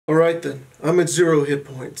Alright then, I'm at 0 hit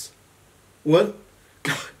points. What?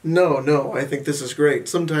 No, I think this is great.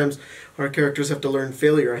 Sometimes our characters have to learn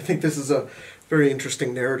failure. I think this is a very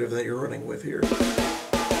interesting narrative that you're running with here. I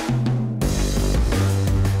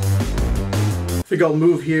think I'll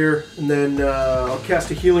move here, and then I'll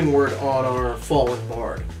cast a healing word on our fallen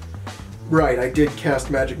bard. Right, I did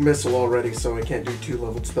cast Magic Missile already, so I can't do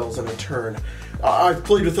 2-leveled spells in a turn. I've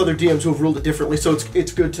played with other DMs who have ruled it differently, so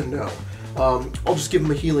it's good to know. I'll just give him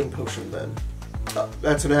a healing potion then.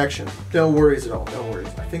 That's an action. No worries at all, no worries.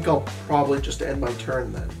 I think I'll probably just end my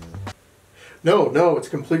turn then. No, it's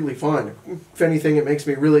completely fine. If anything, it makes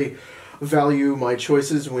me really value my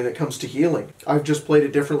choices when it comes to healing. I've just played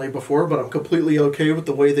it differently before, but I'm completely okay with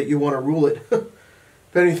the way that you want to rule it.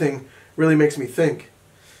 If anything, really makes me think.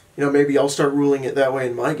 You know, maybe I'll start ruling it that way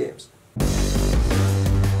in my games.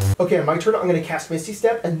 Okay, on my turn, I'm going to cast Misty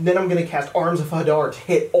Step, and then I'm going to cast Arms of Hadar to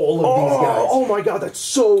hit all of these guys. Oh my god, that's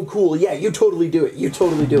so cool. Yeah, you totally do it. You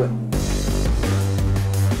totally do it.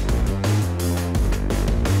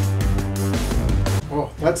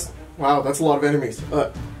 Oh, wow, that's a lot of enemies.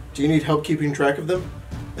 Do you need help keeping track of them?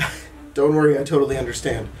 Don't worry, I totally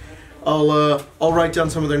understand. I'll write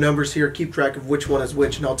down some of their numbers here, keep track of which one is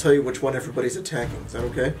which, and I'll tell you which one everybody's attacking. Is that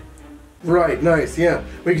okay? Right, nice, yeah.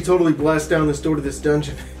 We can totally blast down this door to this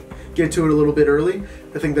dungeon. Get to it a little bit early.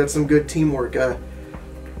 I think that's some good teamwork.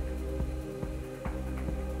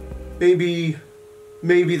 Maybe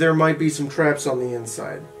there might be some traps on the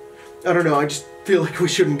inside. I don't know, I just feel like we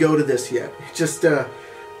shouldn't go to this yet. It just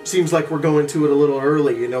seems like we're going to it a little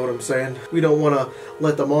early, you know what I'm saying? We don't want to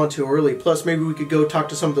let them on too early. Plus, maybe we could go talk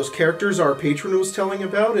to some of those characters our patron was telling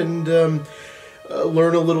about and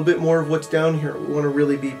learn a little bit more of what's down here. We want to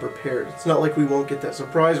really be prepared. It's not like we won't get that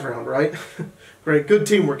surprise round, right? Great, good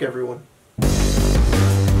teamwork, everyone.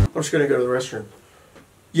 I'm just gonna go to the restroom.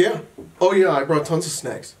 Yeah. Oh yeah, I brought tons of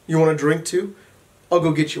snacks. You want a drink too? I'll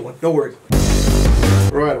go get you one. No worries.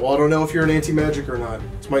 Right, well I don't know if you're an anti-magic or not.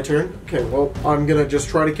 It's my turn? Okay, well I'm gonna just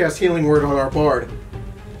try to cast Healing Word on our bard.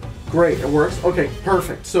 Great, it works? Okay,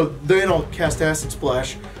 perfect. So then I'll cast Acid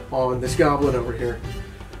Splash on this goblin over here.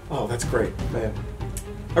 Oh, that's great, man.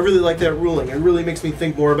 I really like that ruling. It really makes me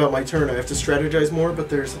think more about my turn. I have to strategize more, but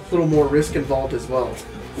there's a little more risk involved as well.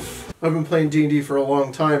 I've been playing D&D for a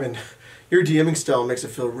long time, and your DMing style makes it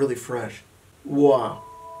feel really fresh. Wow.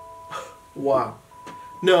 Wow.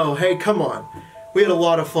 No, hey, come on. We had a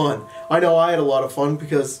lot of fun. I know I had a lot of fun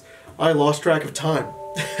because I lost track of time.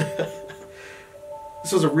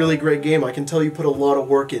 This was a really great game. I can tell you put a lot of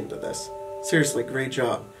work into this. Seriously, great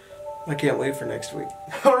job. I can't wait for next week.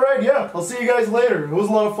 Alright, yeah, I'll see you guys later. It was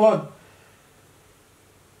a lot of fun.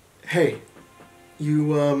 Hey,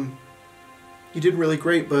 you did really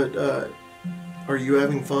great, but, are you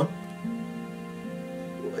having fun?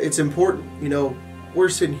 It's important, you know, we're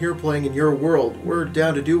sitting here playing in your world. We're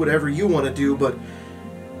down to do whatever you want to do, but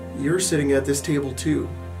you're sitting at this table too.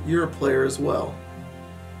 You're a player as well.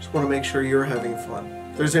 Just want to make sure you're having fun.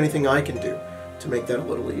 If there's anything I can do to make that a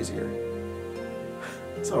little easier.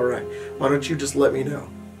 It's alright. Why don't you just let me know?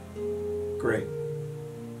 Great.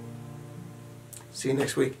 See you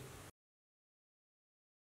next week.